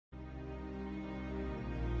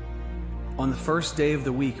On the first day of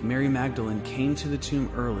the week, Mary Magdalene came to the tomb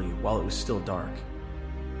early while it was still dark.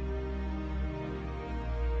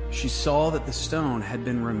 She saw that the stone had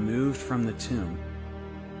been removed from the tomb.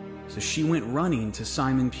 So she went running to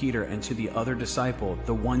Simon Peter and to the other disciple,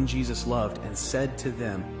 the one Jesus loved, and said to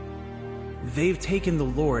them, "They've taken the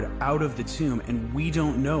Lord out of the tomb, and we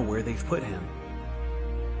don't know where they've put him."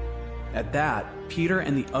 At that, Peter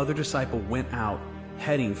and the other disciple went out,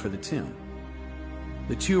 heading for the tomb.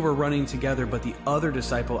 The two were running together, but the other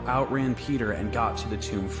disciple outran Peter and got to the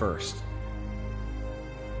tomb first.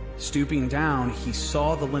 Stooping down, he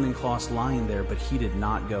saw the linen cloths lying there, but he did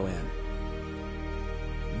not go in.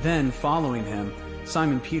 Then, following him,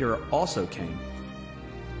 Simon Peter also came.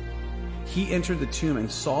 He entered the tomb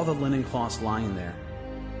and saw the linen cloths lying there.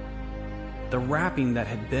 The wrapping that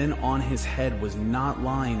had been on his head was not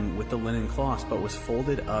lying with the linen cloths, but was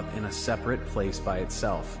folded up in a separate place by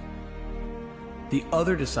itself. The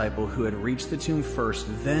other disciple who had reached the tomb first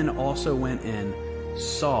then also went in,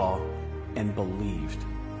 saw, and believed.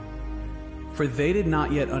 For they did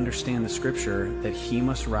not yet understand the scripture that he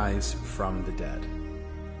must rise from the dead.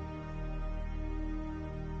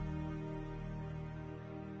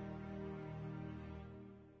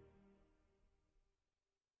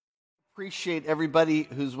 Appreciate everybody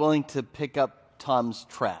who's willing to pick up Tom's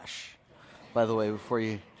trash. By the way, before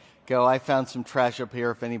you go, I found some trash up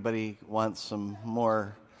here if anybody wants some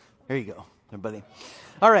more. There you go, everybody.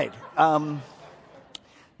 All right.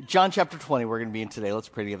 John chapter 20 we're going to be in today. Let's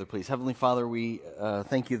pray together, please. Heavenly Father, we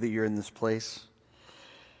thank you that you're in this place,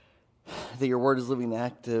 that your word is living and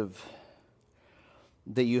active,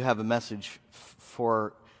 that you have a message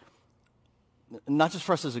for, not just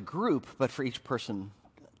for us as a group, but for each person,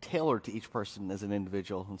 tailored to each person as an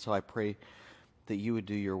individual. And so I pray that you would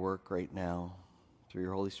do your work right now through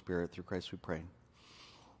your Holy Spirit. Through Christ we pray.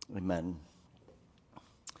 Amen.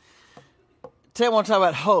 Today I want to talk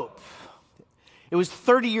about hope. It was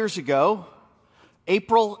 30 years ago,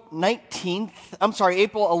 April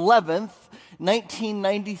 11th,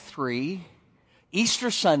 1993, Easter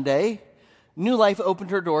Sunday, New Life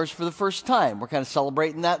opened her doors for the first time. We're kind of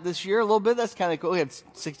celebrating that this year a little bit. That's kind of cool. We had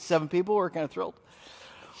 67 people. We're kind of thrilled.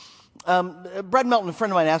 Brad Melton, a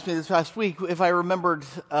friend of mine, asked me this past week if I remembered,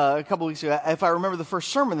 a couple weeks ago, if I remember the first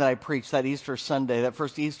sermon that I preached that Easter Sunday, that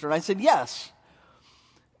first Easter. And I said yes,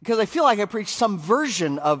 because I feel like I preached some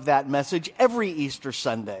version of that message every Easter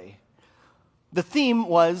Sunday. The theme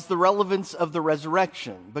was the relevance of the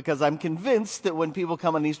resurrection, because I'm convinced that when people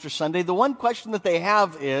come on Easter Sunday, the one question that they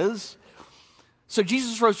have is, so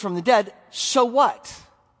Jesus rose from the dead, so what?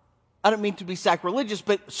 I don't mean to be sacrilegious,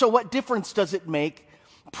 but so what difference does it make?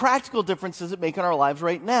 Practical difference does it make in our lives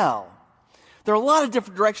right now? There are a lot of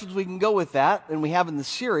different directions we can go with that, and we have in the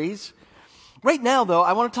series. Right now, though,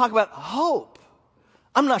 I want to talk about hope.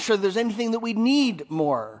 I'm not sure there's anything that we need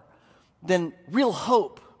more than real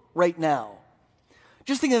hope right now.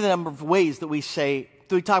 Just think of the number of ways that we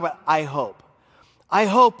talk about, I hope. I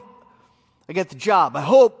hope I get the job. I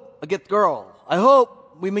hope I get the girl. I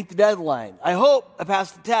hope we meet the deadline. I hope I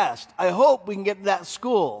pass the test. I hope we can get to that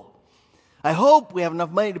school. I hope we have enough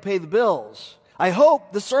money to pay the bills. I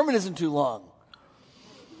hope the sermon isn't too long.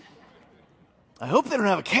 I hope they don't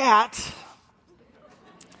have a cat.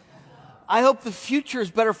 I hope the future is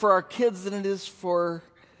better for our kids than it is for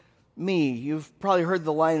me. You've probably heard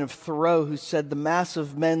the line of Thoreau, who said, "The mass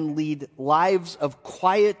of men lead lives of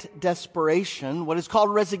quiet desperation. What is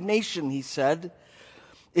called resignation," he said,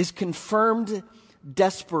 "is confirmed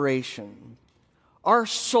desperation." Our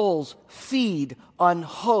souls feed on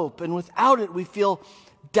hope, and without it, we feel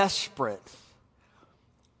desperate.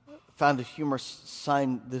 Found a humorous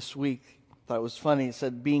sign this week. Thought it was funny. It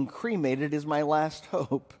said, "Being cremated is my last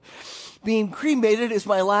hope." Being cremated is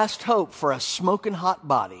my last hope for a smoking hot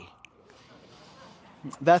body.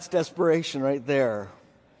 That's desperation right there.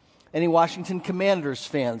 Any Washington Commanders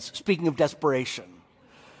fans? Speaking of desperation.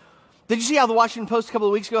 Did you see how the Washington Post a couple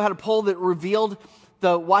of weeks ago had a poll that revealed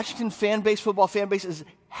the Washington football fan base, is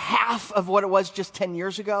half of what it was just 10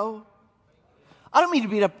 years ago? I don't mean to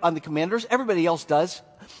beat up on the Commanders. Everybody else does.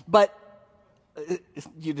 But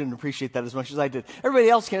you didn't appreciate that as much as I did. Everybody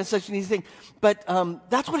else can. It's such an easy thing. But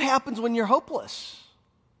that's what happens when you're hopeless.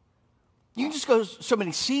 You can just go so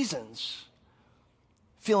many seasons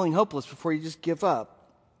feeling hopeless before you just give up.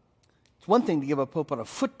 It's one thing to give up hope on a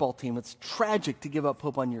football team. It's tragic to give up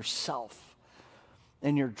hope on yourself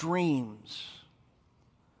and your dreams,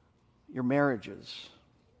 your marriages.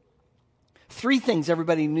 3 things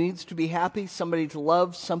everybody needs to be happy: somebody to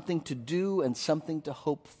love, something to do, and something to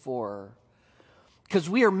hope for. Because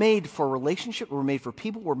we are made for relationship, we're made for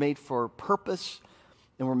people, we're made for purpose,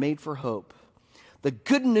 and we're made for hope. The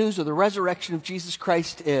good news of the resurrection of Jesus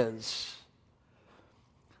Christ is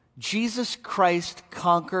Jesus Christ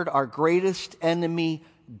conquered our greatest enemy,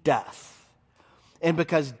 death. And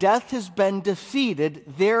because death has been defeated,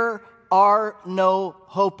 there are no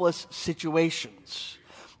hopeless situations.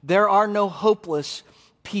 There are no hopeless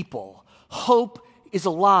people. Hope is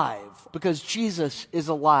alive because Jesus is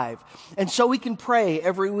alive. And so we can pray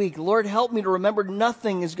every week, Lord, help me to remember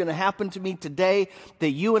nothing is going to happen to me today that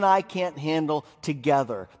you and I can't handle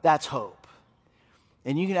together. That's hope.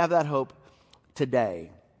 And you can have that hope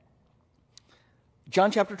today.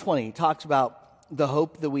 John chapter 20 talks about the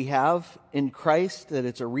hope that we have in Christ, that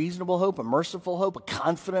it's a reasonable hope, a merciful hope, a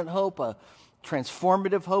confident hope, a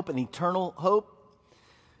transformative hope, an eternal hope.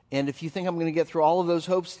 And if you think I'm going to get through all of those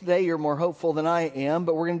hopes today, you're more hopeful than I am,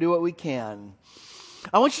 but we're going to do what we can.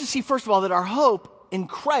 I want you to see, first of all, that our hope in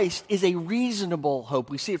Christ is a reasonable hope.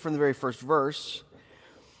 We see it from the very first verse.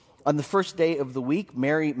 On the first day of the week,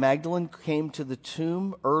 Mary Magdalene came to the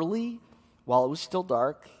tomb early while it was still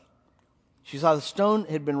dark. She saw the stone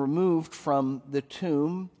had been removed from the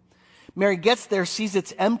tomb. Mary gets there, sees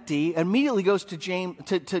it's empty, and immediately goes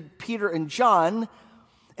to Peter and John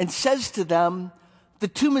and says to them, the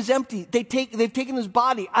tomb is empty. They've taken his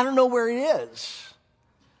body. I don't know where it is.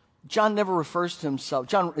 John never refers to himself.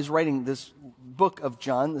 John is writing this book of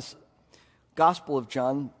John, this Gospel of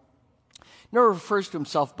John. Never refers to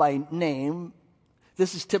himself by name.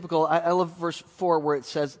 This is typical. I love verse 4 where it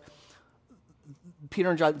says, Peter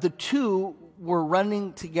and John, the two were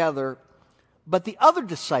running together, but the other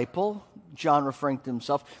disciple, John referring to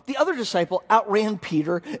himself, the other disciple outran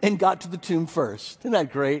Peter and got to the tomb first. Isn't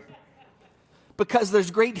that great? Because there's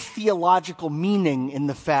great theological meaning in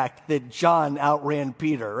the fact that John outran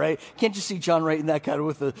Peter, right? Can't you see John writing that kind of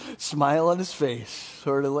with a smile on his face,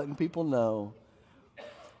 sort of letting people know?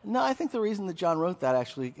 No, I think the reason that John wrote that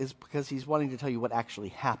actually is because he's wanting to tell you what actually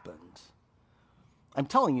happened. I'm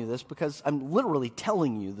telling you this because I'm literally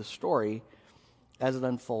telling you the story as it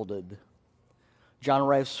unfolded. John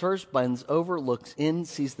arrives first, bends over, looks in,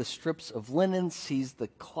 sees the strips of linen, sees the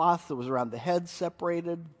cloth that was around the head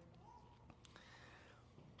separated.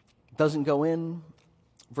 Doesn't go in.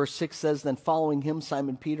 Verse 6 says, then following him,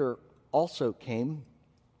 Simon Peter also came.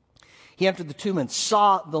 He entered the tomb and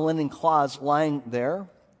saw the linen cloths lying there.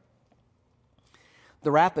 The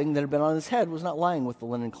wrapping that had been on his head was not lying with the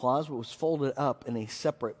linen cloths, but was folded up in a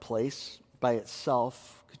separate place by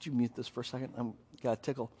itself. Could you mute this for a second? I've got a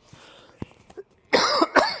tickle.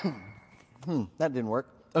 That didn't work.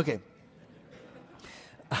 Okay.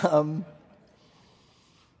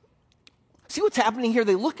 See what's happening here?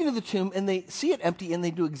 They look into the tomb and they see it empty and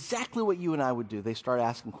they do exactly what you and I would do. They start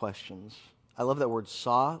asking questions. I love that word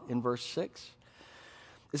saw in verse 6.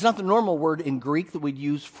 It's not the normal word in Greek that we'd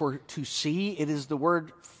use for to see. It is the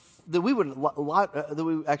word that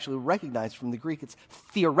we actually recognize from the Greek. It's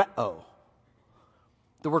theoreo,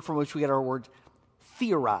 the word from which we get our word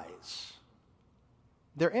theorize.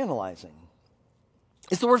 They're analyzing.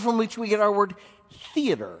 It's the word from which we get our word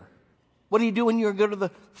theater. What do you do when you go to the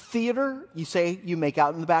theater? You say you make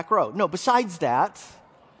out in the back row. No, besides that,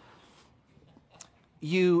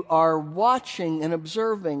 you are watching and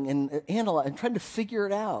observing and analyzing and trying to figure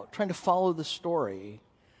it out, trying to follow the story.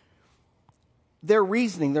 They're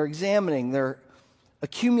reasoning, they're examining, they're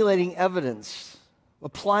accumulating evidence,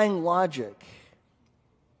 applying logic.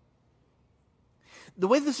 The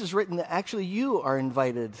way this is written, actually you are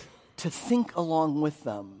invited to think along with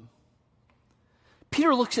them.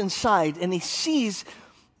 Peter looks inside and he sees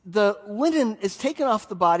the linen is taken off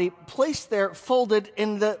the body, placed there, folded,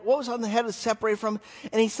 and what was on the head is separated from,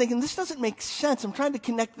 and he's thinking, this doesn't make sense. I'm trying to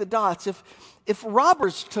connect the dots. If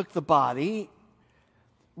robbers took the body,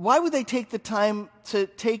 why would they take the time to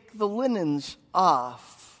take the linens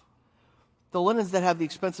off? The linens that have the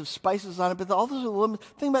expensive spices on it, but all those are the linens.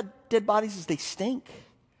 The thing about dead bodies is they stink.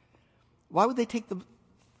 Why would they take the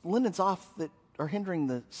linens off that are hindering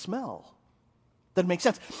the smell? Doesn't make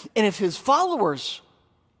sense. And if his followers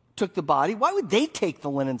took the body, why would they take the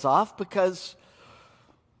linens off? Because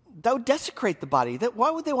that would desecrate the body.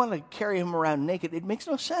 Why would they want to carry him around naked? It makes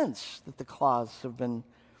no sense that the cloths have been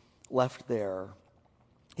left there.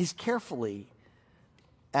 He's carefully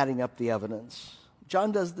adding up the evidence.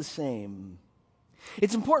 John does the same.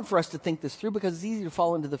 It's important for us to think this through because it's easy to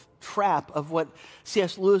fall into the trap of what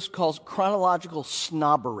C.S. Lewis calls chronological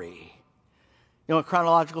snobbery. You know what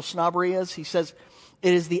chronological snobbery is? He says,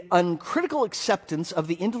 it is the uncritical acceptance of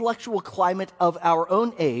the intellectual climate of our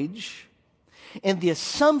own age and the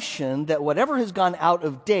assumption that whatever has gone out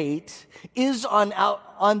of date is on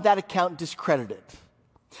that account discredited.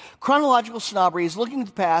 Chronological snobbery is looking at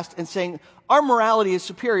the past and saying our morality is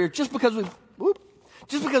superior just because we've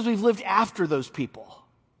just because we've lived after those people.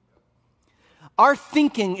 Our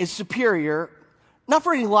thinking is superior, not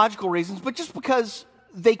for any logical reasons, but just because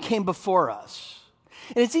they came before us.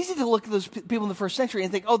 And it's easy to look at those people in the first century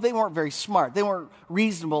and think, oh, they weren't very smart. They weren't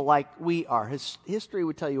reasonable like we are. History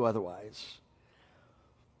would tell you otherwise.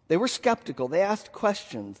 They were skeptical. They asked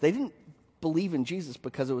questions. They didn't believe in Jesus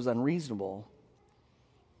because it was unreasonable.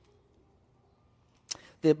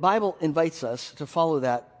 The Bible invites us to follow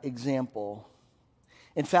that example.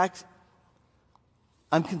 In fact,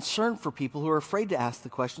 I'm concerned for people who are afraid to ask the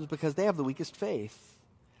questions because they have the weakest faith.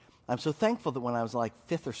 I'm so thankful that when I was like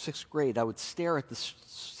 5th or 6th grade, I would stare at the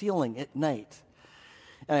ceiling at night,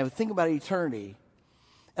 and I would think about eternity.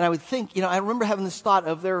 And I would think, I remember having this thought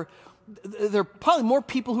of there are probably more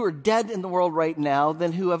people who are dead in the world right now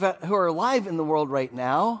than who are alive in the world right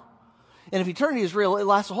now. And if eternity is real, it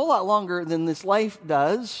lasts a whole lot longer than this life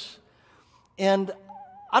does. And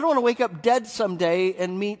I don't want to wake up dead someday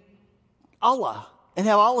and meet Allah and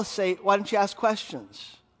have Allah say, why don't you ask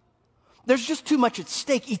questions? There's just too much at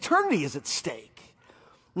stake. Eternity is at stake,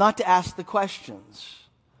 not to ask the questions.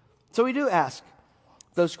 So we do ask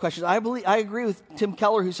those questions. I agree with Tim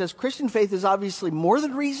Keller, who says Christian faith is obviously more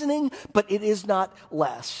than reasoning, but it is not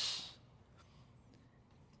less.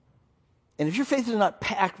 And if your faith is not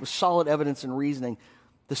packed with solid evidence and reasoning,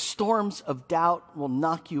 the storms of doubt will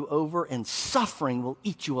knock you over and suffering will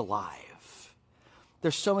eat you alive.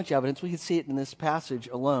 There's so much evidence. We can see it in this passage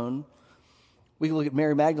alone. We can look at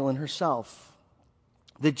Mary Magdalene herself,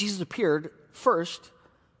 that Jesus appeared first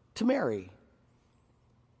to Mary.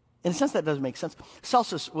 In a sense, that doesn't make sense.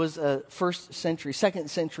 Celsus was a 2nd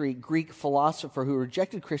century Greek philosopher who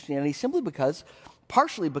rejected Christianity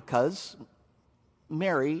partially because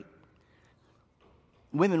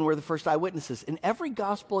women were the first eyewitnesses. In every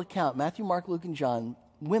gospel account, Matthew, Mark, Luke, and John,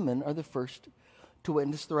 women are the first to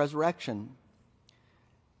witness the resurrection.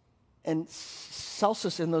 And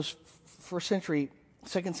Celsus in those 1st century,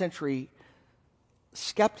 2nd century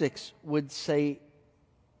skeptics would say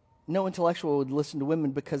no intellectual would listen to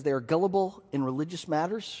women because they are gullible in religious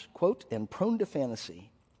matters, quote, and prone to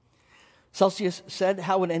fantasy. Celsus said,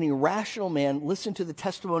 how would any rational man listen to the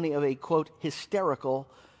testimony of a, quote, hysterical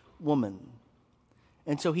woman?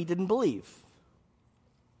 And so he didn't believe.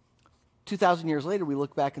 2,000 years later, we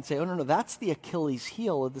look back and say, oh, no, that's the Achilles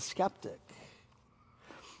heel of the skeptic.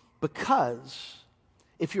 Because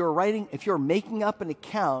if you're making up an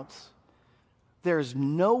account, there's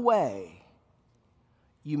no way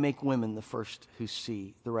you make women the first who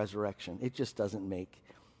see the resurrection. It just doesn't make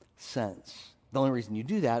sense. The only reason you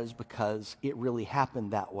do that is because it really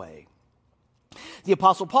happened that way. The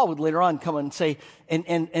Apostle Paul would later on come and say, and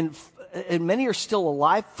many are still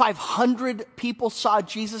alive. 500 people saw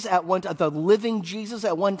Jesus at one time, the living Jesus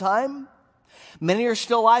at one time. Many are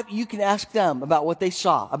still alive. You can ask them about what they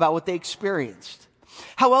saw, about what they experienced.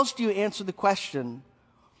 How else do you answer the question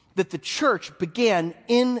that the church began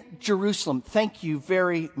in Jerusalem? Thank you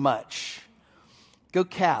very much. Go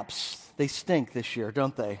Caps. They stink this year,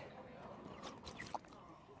 don't they?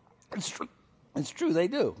 It's true, they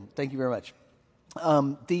do. Thank you very much.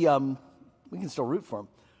 We can still root for them.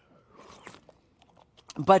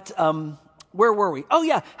 But where were we? Oh,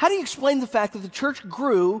 yeah. How do you explain the fact that the church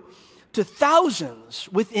grew to thousands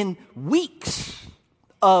within weeks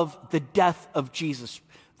of the death of Jesus,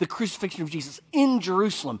 the crucifixion of Jesus in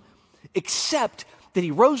Jerusalem, except that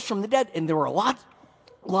he rose from the dead, and there were lots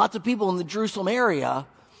of people in the Jerusalem area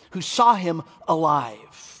who saw him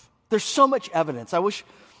alive. There's so much evidence. I wish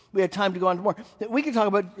we had time to go on to more. We could talk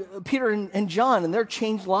about Peter and John and their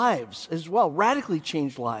changed lives as well, radically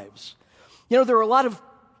changed lives. There were a lot of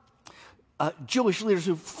Jewish leaders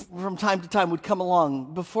who from time to time would come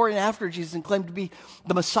along before and after Jesus and claim to be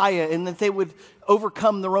the Messiah, and that they would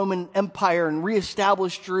overcome the Roman Empire and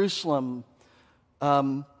reestablish Jerusalem.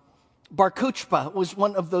 Bar Kokhba was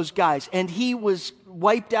one of those guys, and he was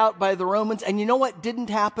wiped out by the Romans. And you know what didn't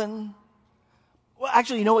happen? Well,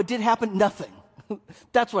 actually, you know what did happen? Nothing.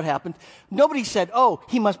 That's what happened. Nobody said, oh,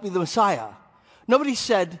 he must be the Messiah. Nobody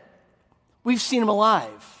said, we've seen him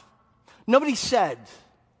alive. Nobody said,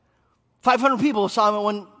 500 people saw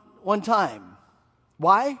him at one time.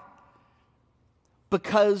 Why?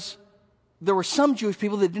 Because there were some Jewish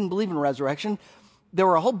people that didn't believe in resurrection. There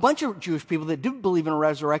were a whole bunch of Jewish people that did believe in a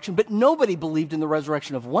resurrection, but nobody believed in the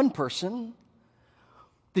resurrection of one person.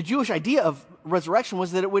 The Jewish idea of resurrection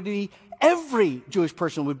was that it would be every Jewish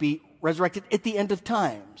person would be resurrected at the end of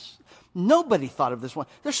times. Nobody thought of this one.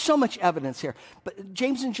 There's so much evidence here. But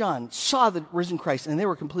James and John saw the risen Christ, and they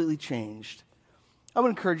were completely changed. I would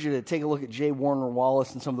encourage you to take a look at J. Warner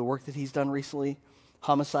Wallace and some of the work that he's done recently,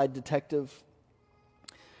 homicide detective.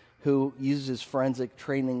 who uses forensic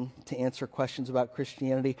training to answer questions about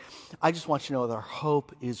Christianity. I just want you to know that our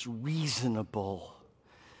hope is reasonable.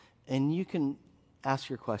 And you can ask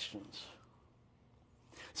your questions.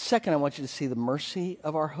 Second, I want you to see the mercy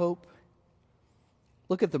of our hope.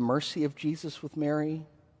 Look at the mercy of Jesus with Mary.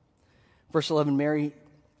 Verse 11, Mary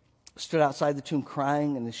stood outside the tomb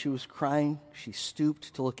crying, and as she was crying, she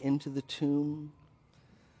stooped to look into the tomb.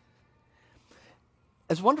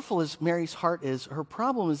 As wonderful as Mary's heart is, her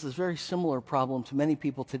problem is this very similar problem to many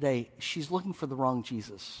people today. She's looking for the wrong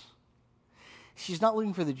Jesus. She's not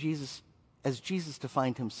looking for the Jesus as Jesus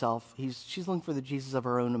defined himself. She's looking for the Jesus of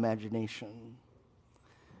her own imagination.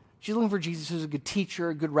 She's looking for Jesus who's a good teacher,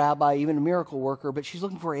 a good rabbi, even a miracle worker, but she's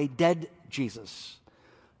looking for a dead Jesus,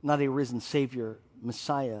 not a risen Savior,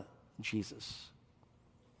 Messiah Jesus.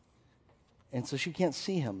 And so she can't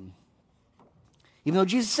see him. Even though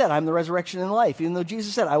Jesus said, I'm the resurrection and life. Even though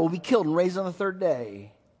Jesus said, I will be killed and raised on the third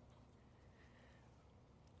day.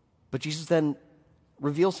 But Jesus then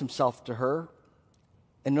reveals himself to her.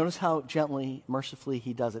 And notice how gently, mercifully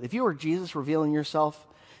he does it. If you were Jesus revealing yourself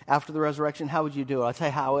after the resurrection, how would you do it? I'll tell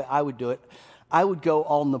you how I would do it. I would go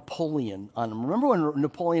all Napoleon on him. Remember when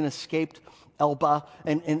Napoleon escaped Elba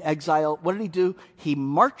and in exile? What did he do? He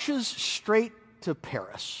marches straight to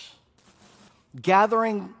Paris,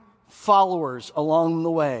 gathering followers along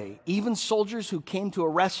the way. Even soldiers who came to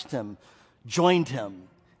arrest him joined him.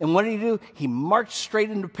 And what did he do? He marched straight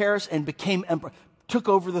into Paris and became emperor, took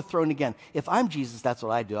over the throne again. If I'm Jesus, that's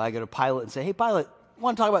what I do. I go to Pilate and say, hey, Pilate,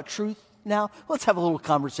 want to talk about truth now? Let's have a little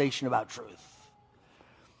conversation about truth.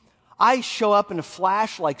 I show up in a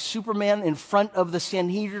flash like Superman in front of the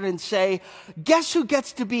Sanhedrin and say, guess who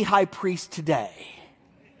gets to be high priest today?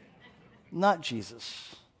 Not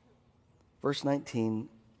Jesus. Verse 19,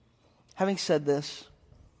 having said this,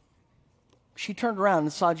 she turned around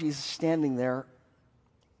and saw Jesus standing there.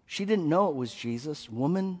 She didn't know it was Jesus.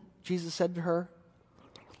 Woman, Jesus said to her,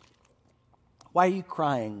 why are you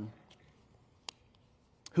crying?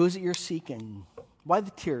 Who is it you're seeking? Why the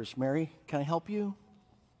tears, Mary? Can I help you?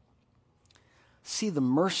 See the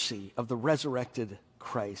mercy of the resurrected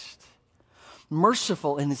Christ.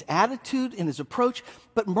 Merciful in his attitude, in his approach,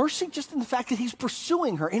 but mercy just in the fact that he's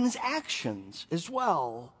pursuing her in his actions as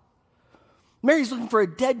well. Mary's looking for a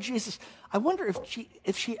dead Jesus. I wonder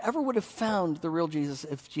if she ever would have found the real Jesus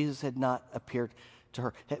if Jesus had not appeared to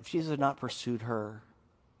her, if Jesus had not pursued her.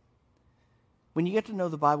 When you get to know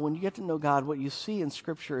the Bible, when you get to know God, what you see in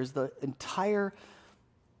Scripture is the entire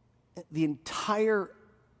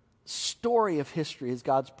story of history is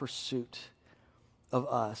God's pursuit of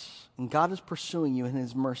us. And God is pursuing you in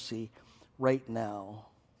his mercy right now.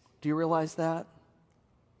 Do you realize that?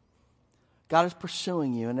 God is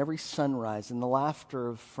pursuing you in every sunrise, in the laughter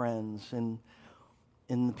of friends, in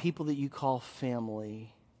the people that you call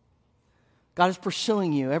family. God is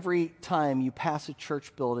pursuing you every time you pass a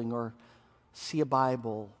church building or see a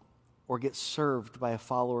Bible or get served by a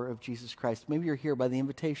follower of Jesus Christ. Maybe you're here by the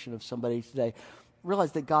invitation of somebody today.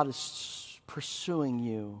 Realize that God is pursuing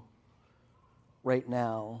you right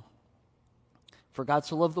now. For God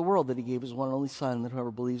so loved the world that he gave his one and only Son, that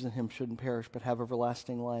whoever believes in him shouldn't perish but have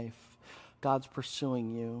everlasting life. God's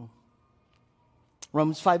pursuing you.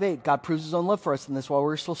 Romans 5:8, God proves his own love for us in this: while we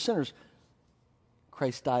were still sinners,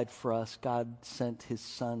 Christ died for us. God sent his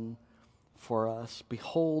Son for us.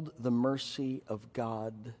 Behold the mercy of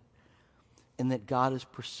God, and that God is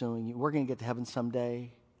pursuing you. We're going to get to heaven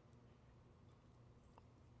someday.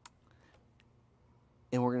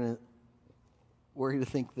 And we're going to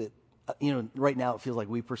think that, right now it feels like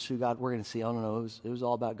we pursue God. We're going to see, oh no, it was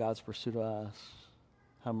all about God's pursuit of us.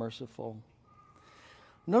 How merciful.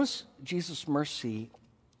 Notice Jesus' mercy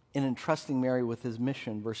in entrusting Mary with his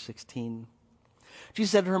mission, verse 16.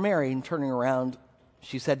 Jesus said to her, Mary, and turning around,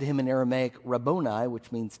 she said to him in Aramaic, Rabboni,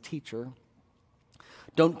 which means teacher.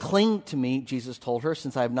 Don't cling to me, Jesus told her,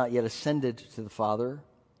 since I have not yet ascended to the Father.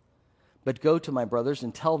 But go to my brothers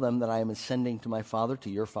and tell them that I am ascending to my Father, to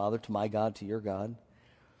your Father, to my God, to your God.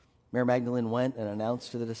 Mary Magdalene went and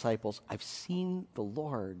announced to the disciples, I've seen the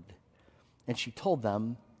Lord. And she told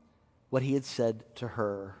them what he had said to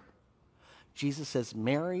her. Jesus says,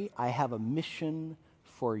 Mary, I have a mission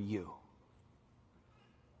for you.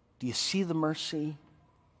 Do you see the mercy?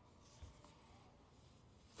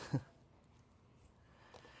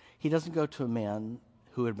 He doesn't go to a man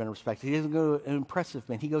who had been respected. He doesn't go to an impressive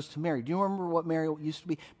man. He goes to Mary. Do you remember what Mary used to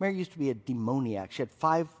be? Mary used to be a demoniac. She had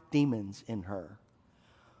 5 demons in her.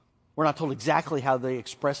 We're not told exactly how they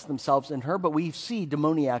express themselves in her, but we see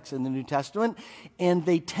demoniacs in the New Testament, and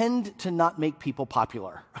they tend to not make people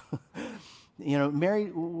popular.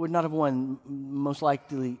 Mary would not have won most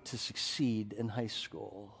likely to succeed in high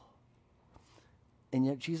school. And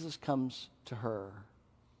yet Jesus comes to her.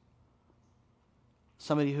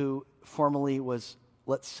 Somebody who formerly was,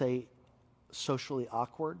 let's say, socially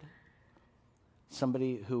awkward.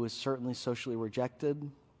 Somebody who was certainly socially rejected.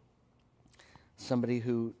 Somebody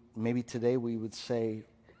who maybe today we would say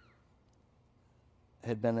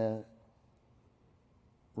had been a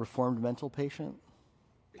reformed mental patient.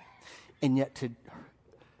 And yet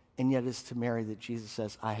it's to Mary that Jesus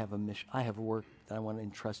says, I have a mission, I have a work that I want to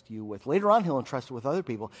entrust you with. Later on, he'll entrust it with other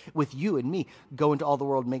people, with you and me. Go into all the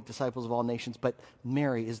world, make disciples of all nations. But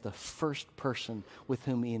Mary is the first person with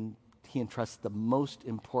whom he entrusts the most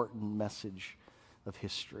important message of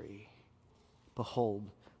history. Behold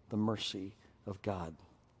the mercy of God.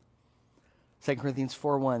 2 Corinthians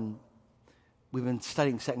 4:1. We've been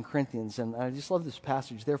studying 2 Corinthians, and I just love this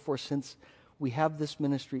passage. Therefore, since we have this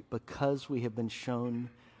ministry, because we have been shown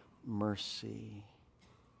mercy,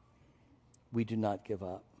 we do not give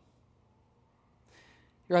up.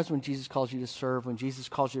 You realize when Jesus calls you to serve, when Jesus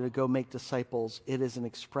calls you to go make disciples, it is an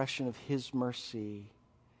expression of his mercy.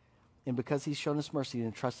 And because he's shown us mercy and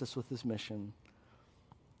entrusts us with his mission,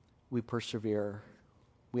 we persevere.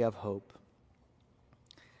 We have hope.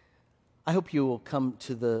 I hope you will come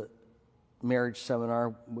to the marriage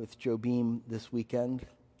seminar with Joe Beam this weekend.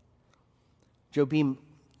 Joe Beam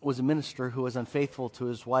was a minister who was unfaithful to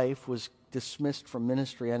his wife, was dismissed from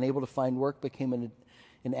ministry, unable to find work, became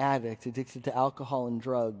an addict, addicted to alcohol and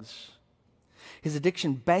drugs. His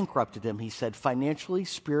addiction bankrupted him, he said, financially,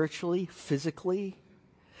 spiritually, physically.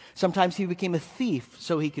 Sometimes he became a thief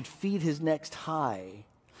so he could feed his next high.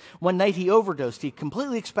 One night he overdosed. He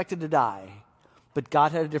completely expected to die, but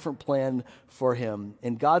God had a different plan for him.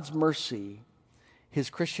 In God's mercy, his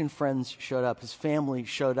Christian friends showed up. His family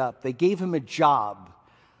showed up. They gave him a job,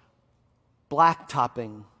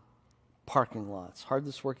 blacktopping parking lots.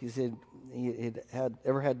 Hardest work he had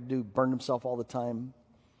ever had to do, burned himself all the time.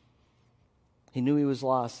 He knew he was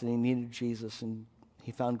lost and he needed Jesus, and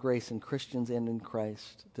he found grace in Christians and in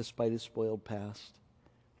Christ, despite his spoiled past.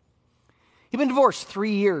 He'd been divorced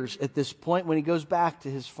 3 years at this point when he goes back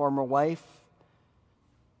to his former wife.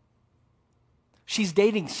 She's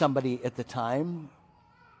dating somebody at the time.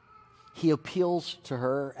 He appeals to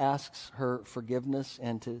her, asks her forgiveness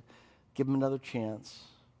and to give him another chance.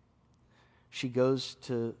 She goes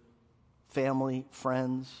to family,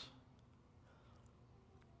 friends,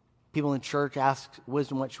 people in church, asks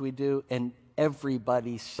wisdom, what should we do? And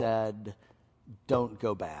everybody said, don't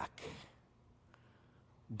go back.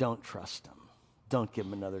 Don't trust him. Don't give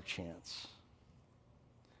him another chance.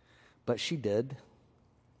 But she did,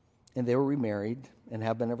 and they were remarried and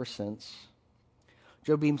have been ever since.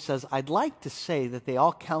 Joe Beam says, I'd like to say that they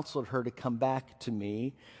all counseled her to come back to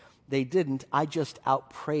me. They didn't. I just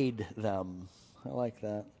outprayed them. I like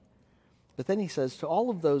that. But then he says, to all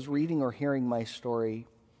of those reading or hearing my story,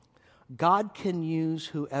 God can use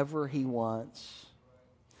whoever he wants.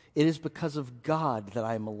 It is because of God that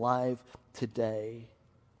I am alive today.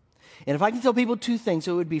 And if I can tell people two things,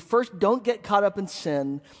 it would be, first, don't get caught up in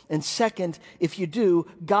sin. And second, if you do,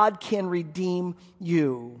 God can redeem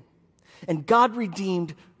you. And God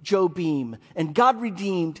redeemed Joe Beam. And God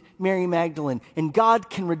redeemed Mary Magdalene. And God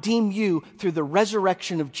can redeem you through the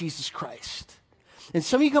resurrection of Jesus Christ. And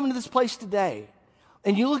some of you come into this place today,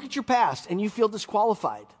 and you look at your past, and you feel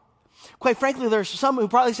disqualified. Quite frankly, there's some who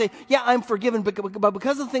probably say, yeah, I'm forgiven, but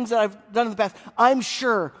because of the things that I've done in the past, I'm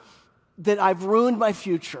sure that I've ruined my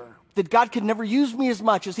future, that God could never use me as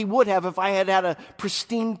much as he would have if I had had a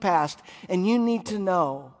pristine past. And you need to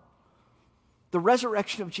know the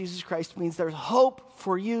resurrection of Jesus Christ means there's hope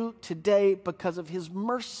for you today because of his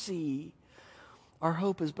mercy. Our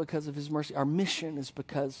hope is because of his mercy. Our mission is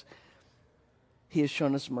because he has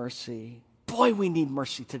shown us mercy. Boy, we need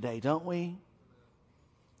mercy today, don't we?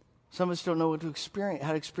 Some of us don't know what to experience,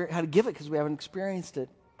 how to give it because we haven't experienced it.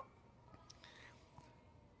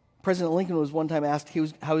 President Lincoln was one time asked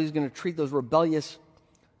how he was going to treat those rebellious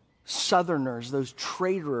Southerners, those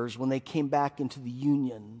traitors, when they came back into the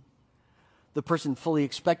Union. The person fully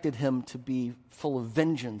expected him to be full of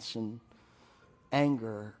vengeance and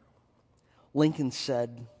anger. Lincoln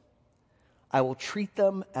said, I will treat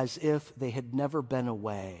them as if they had never been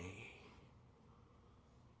away.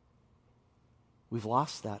 We've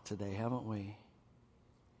lost that today, haven't we?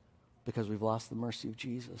 Because we've lost the mercy of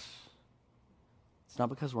Jesus. It's not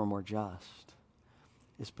because we're more just.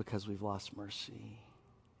 It's because we've lost mercy.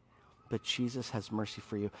 But Jesus has mercy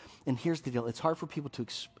for you. And here's the deal. It's hard for people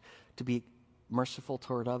to be merciful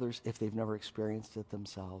toward others if they've never experienced it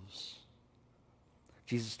themselves.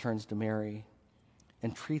 Jesus turns to Mary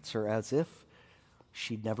and treats her as if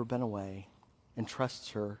she'd never been away and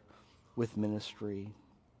trusts her with ministry.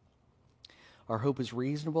 Our hope is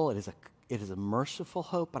reasonable. It is a merciful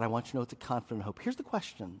hope, but I want you to know it's a confident hope. Here's the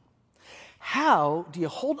question. How do you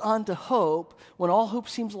hold on to hope when all hope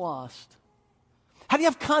seems lost? How do you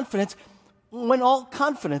have confidence when all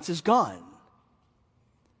confidence is gone?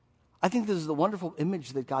 I think this is the wonderful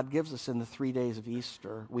image that God gives us in the 3 days of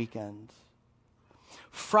Easter weekend.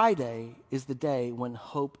 Friday is the day when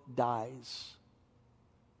hope dies.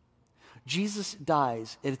 Jesus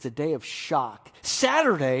dies, and it's a day of shock.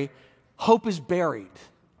 Saturday, hope is buried.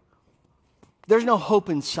 There's no hope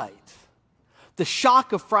in sight. The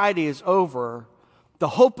shock of Friday is over. The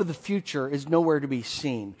hope of the future is nowhere to be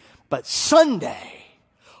seen. But Sunday,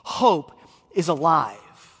 hope is alive.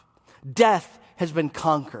 Death has been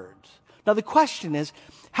conquered. Now the question is,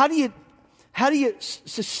 how do you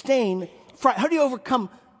sustain, how do you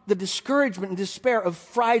overcome the discouragement and despair of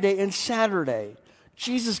Friday and Saturday?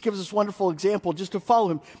 Jesus gives us a wonderful example just to follow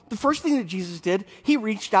him. The first thing that Jesus did, he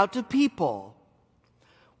reached out to people.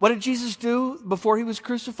 What did Jesus do before he was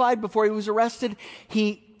crucified, before he was arrested?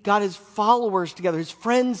 He got his followers together, his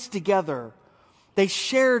friends together. They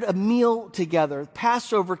shared a meal together,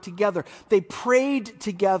 Passover together. They prayed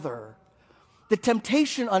together. The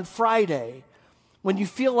temptation on Friday, when you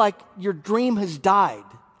feel like your dream has died,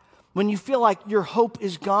 when you feel like your hope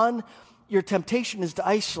is gone, your temptation is to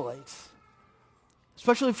isolate.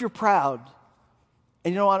 Especially if you're proud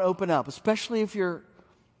and you don't want to open up, especially if you're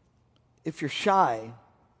shy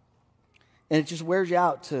and it just wears you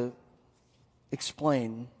out to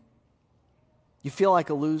explain. You feel like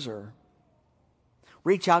a loser.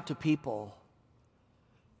 Reach out to people.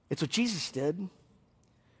 It's what Jesus did.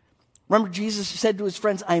 Remember, Jesus said to his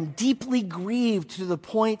friends, I am deeply grieved to the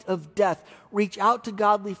point of death. Reach out to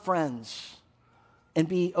godly friends and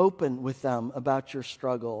be open with them about your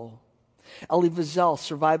struggle. Elie Wiesel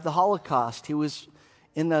survived the Holocaust. He was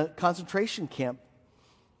in the concentration camp.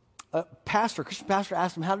 A Christian pastor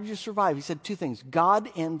asked him, how did you survive? He said two things, God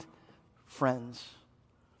and friends.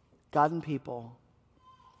 God and people.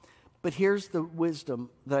 But here's the wisdom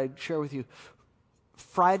that I'd share with you.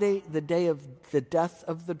 Friday, the day of the death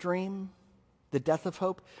of the dream, the death of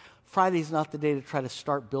hope, Friday is not the day to try to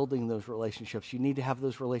start building those relationships. You need to have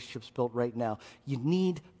those relationships built right now. You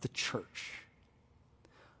need the church.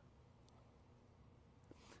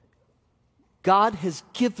 God has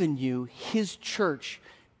given you his church,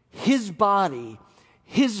 his body,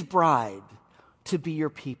 his bride to be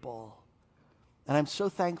your people. And I'm so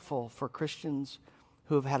thankful for Christians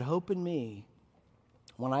who have had hope in me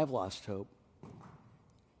when I've lost hope.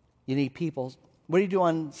 You need people. What do you do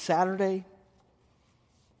on Saturday?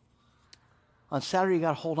 On Saturday, you got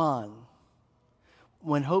to hold on.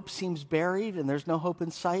 When hope seems buried and there's no hope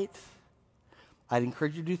in sight, I'd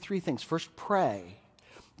encourage you to do three things. First, pray.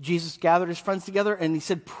 Jesus gathered his friends together and he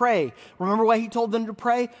said, pray. Remember why he told them to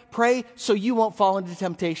pray? Pray so you won't fall into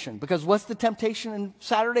temptation. Because what's the temptation on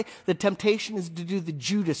Saturday? The temptation is to do the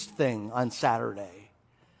Judas thing on Saturday.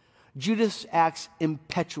 Judas acts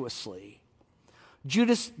impetuously.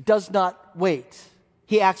 Judas does not wait.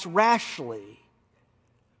 He acts rashly.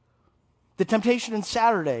 The temptation on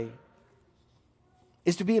Saturday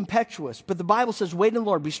is to be impetuous. But the Bible says, wait in the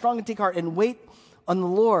Lord, be strong and take heart, and wait on the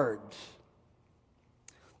Lord.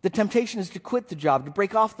 The temptation is to quit the job, to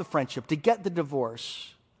break off the friendship, to get the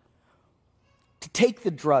divorce, to take the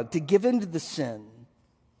drug, to give in to the sin,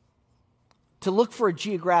 to look for a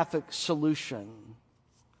geographic solution.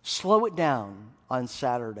 Slow it down on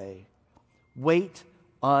Saturday. Wait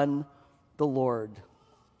on the Lord.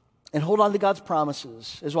 And hold on to God's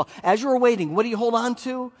promises as well. As you're waiting, what do you hold on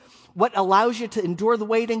to? What allows you to endure the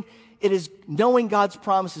waiting? It is knowing God's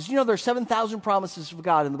promises. You know, there are 7,000 promises of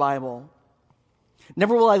God in the Bible.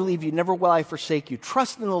 Never will I leave you, never will I forsake you.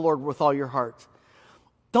 Trust in the Lord with all your heart.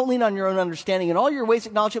 Don't lean on your own understanding. In all your ways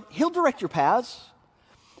acknowledge him. He'll direct your paths.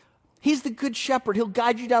 He's the good shepherd. He'll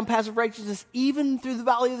guide you down paths of righteousness, even through the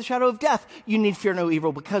valley of the shadow of death. You need fear no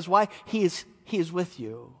evil, because why? He is with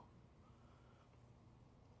you.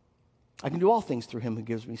 I can do all things through him who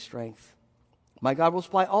gives me strength. My God will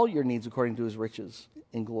supply all your needs according to his riches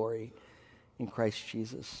in glory in Christ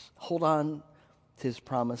Jesus. Hold on to his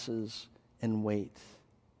promises and wait.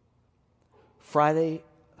 Friday,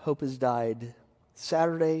 hope has died.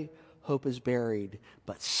 Saturday, hope is buried.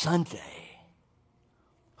 But Sunday,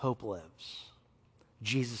 hope lives.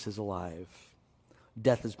 Jesus is alive.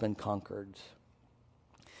 Death has been conquered.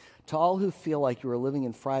 To all who feel like you are living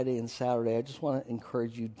in Friday and Saturday, I just want to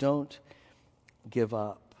encourage you, don't give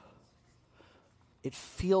up. It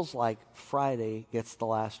feels like Friday gets the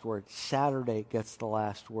last word. Saturday gets the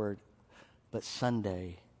last word. But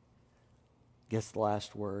Sunday gets the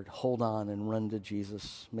last word. Hold on and run to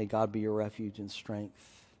Jesus. May God be your refuge and strength.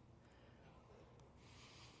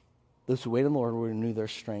 Those who wait on the Lord will renew their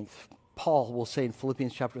strength. Paul will say in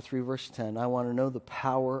Philippians chapter 3, verse 10, I want to know the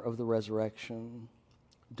power of the resurrection.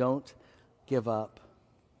 Don't give up.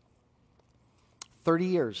 30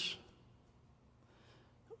 years,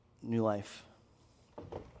 new life.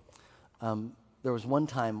 There was one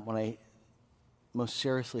time when I most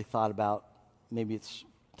seriously thought about maybe it's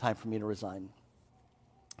time for me to resign.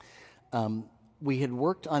 We had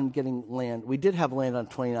worked on getting land. We did have land on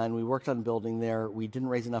 29. We worked on building there. We didn't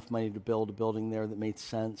raise enough money to build a building there that made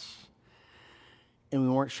sense. And we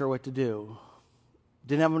weren't sure what to do.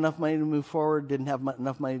 Didn't have enough money to move forward, didn't have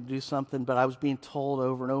enough money to do something, but I was being told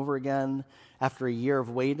over and over again, after a year of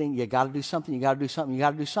waiting, you got to do something, you got to do something, you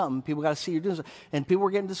got to do something. People got to see you doing something. And people were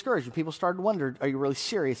getting discouraged, and people started to wonder, are you really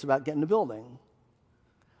serious about getting a building?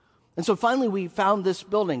 And so finally we found this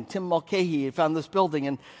building. Tim Mulcahy found this building,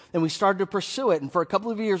 and we started to pursue it. And for a couple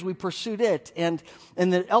of years we pursued it. And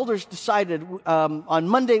the elders decided on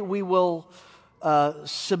Monday we will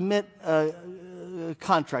submit a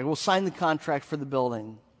contract. We'll sign the contract for the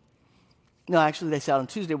building. No, actually they said on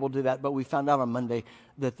Tuesday we'll do that, but we found out on Monday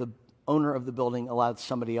that the owner of the building allowed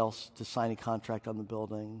somebody else to sign a contract on the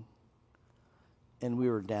building. And we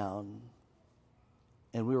were down.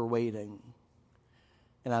 And we were waiting.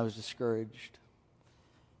 And I was discouraged.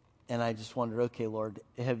 And I just wondered, okay, Lord,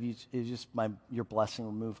 is just your blessing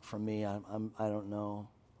removed from me? I don't know.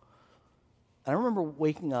 I remember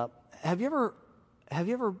waking up. Have you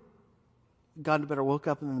ever gone to bed or woke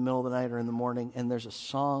up in the middle of the night or in the morning and there's a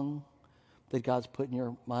song that God's put in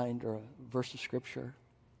your mind or a verse of scripture?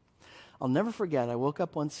 I'll never forget, I woke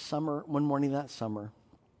up one morning that summer,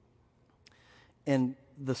 and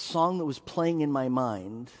the song that was playing in my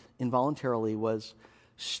mind involuntarily was,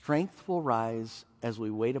 strength will rise as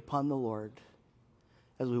we wait upon the Lord.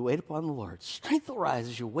 As we wait upon the Lord. Strength will rise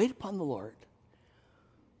as you wait upon the Lord.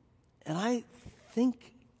 And I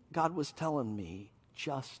think God was telling me,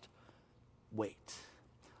 just wait.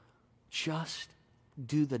 Just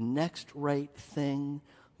do the next right thing.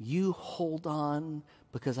 You hold on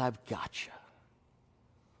because I've got you.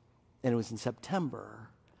 And it was in September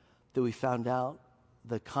that we found out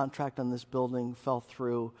the contract on this building fell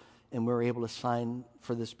through, and we were able to sign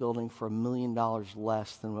for this building for $1 million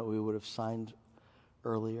less than what we would have signed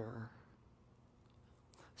earlier.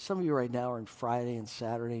 Some of you right now are on Friday and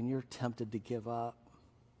Saturday, and you're tempted to give up.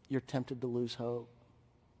 You're tempted to lose hope.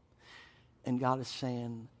 And God is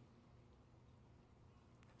saying,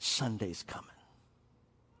 Sunday's coming.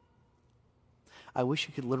 I wish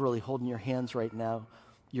you could literally hold in your hands right now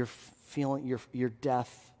your feeling, your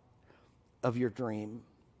death of your dream,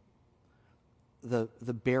 the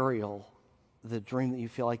burial, the dream that you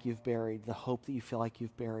feel like you've buried, the hope that you feel like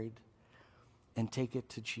you've buried, and take it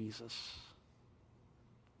to Jesus.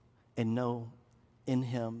 And know in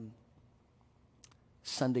him,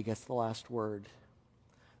 Sunday gets the last word.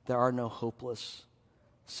 There are no hopeless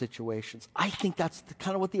situations. I think that's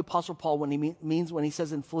kind of what the Apostle Paul means when he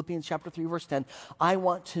says in Philippians chapter 3, verse 10, I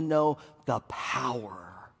want to know the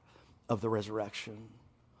power of the resurrection.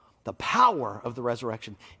 The power of the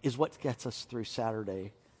resurrection is what gets us through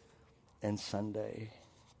Saturday and Sunday.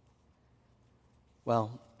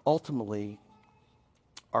 Well, ultimately,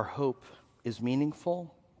 our hope is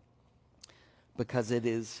meaningful because it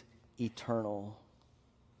is eternal.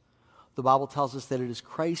 The Bible tells us that it is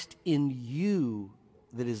Christ in you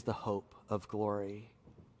that is the hope of glory.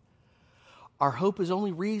 Our hope is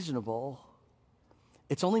only reasonable.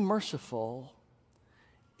 It's only merciful.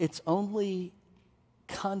 It's only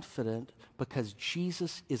confident because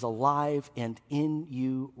Jesus is alive and in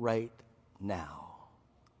you right now.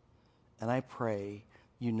 And I pray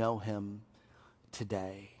you know him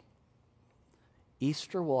today.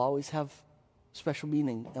 Easter will always have special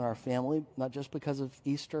meaning in our family, not just because of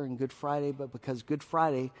Easter and Good Friday, but because Good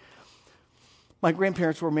Friday, my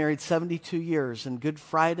grandparents were married 72 years, and Good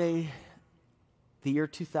Friday, the year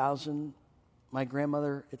 2000, my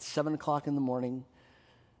grandmother at 7 o'clock in the morning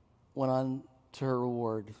went on to her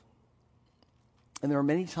reward. And there were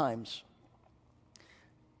many times,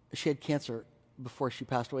 she had cancer before she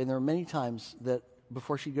passed away, and there were many times that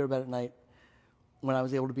before she'd go to bed at night, when I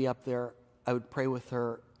was able to be up there, I would pray with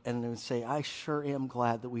her and I would say, I sure am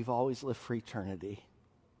glad that we've always lived for eternity.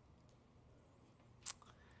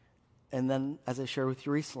 And then, as I shared with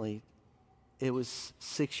you recently, it was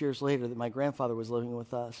 6 years later that my grandfather was living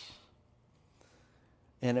with us.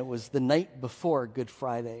 And it was the night before Good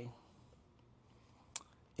Friday.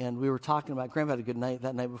 And we were talking about, Grandpa had a good night.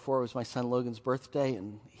 That night before was my son Logan's birthday,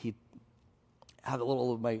 and he had a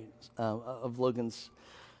little of Logan's.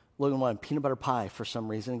 Logan wanted peanut butter pie for some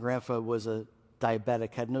reason. Grandpa was a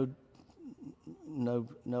diabetic, had no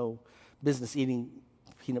business eating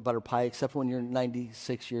peanut butter pie, except when you're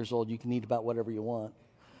 96 years old, you can eat about whatever you want.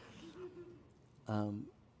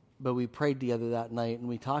 But we prayed together that night, and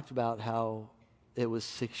we talked about how it was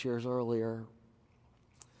 6 years earlier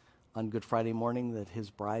on Good Friday morning that his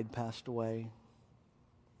bride passed away.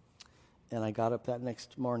 And I got up that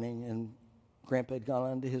next morning, and Grandpa had gone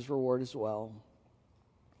on to his reward as well.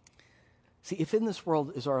 See, if in this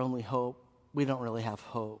world is our only hope, we don't really have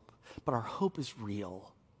hope. But our hope is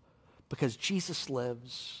real. Because Jesus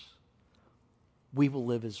lives, we will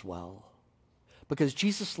live as well. Because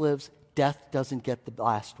Jesus lives, death doesn't get the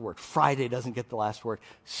last word. Friday doesn't get the last word.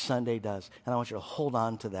 Sunday does. And I want you to hold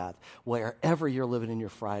on to that. Wherever you're living in your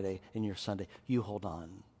Friday, in your Sunday, you hold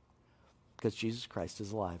on. Because Jesus Christ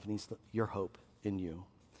is alive, and he's your hope in you.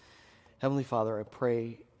 Heavenly Father, I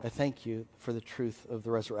pray, I thank you for the truth of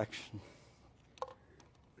the resurrection.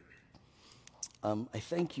 I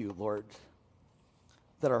thank you, Lord,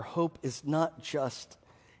 that our hope is not just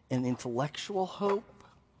an intellectual hope.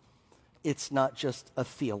 It's not just a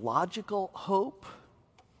theological hope,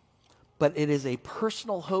 but it is a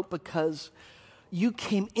personal hope because you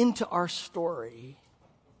came into our story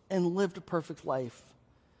and lived a perfect life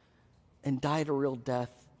and died a real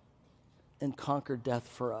death and conquered death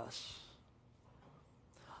for us.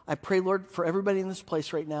 I pray, Lord, for everybody in this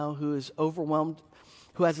place right now who is overwhelmed,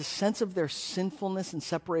 who has a sense of their sinfulness and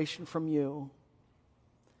separation from you,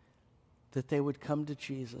 that they would come to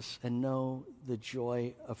Jesus and know the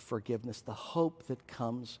joy of forgiveness, the hope that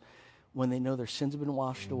comes when they know their sins have been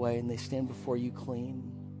washed away and they stand before you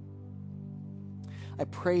clean. I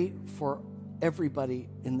pray for everybody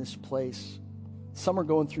in this place. Some are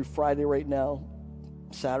going through Friday right now,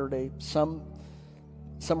 Saturday. Some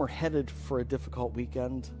are headed for a difficult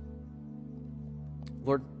weekend.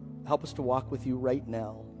 Lord, help us to walk with you right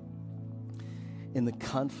now in the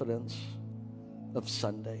confidence of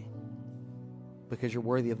Sunday, because you're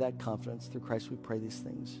worthy of that confidence. Through Christ we pray these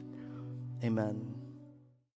things. Amen.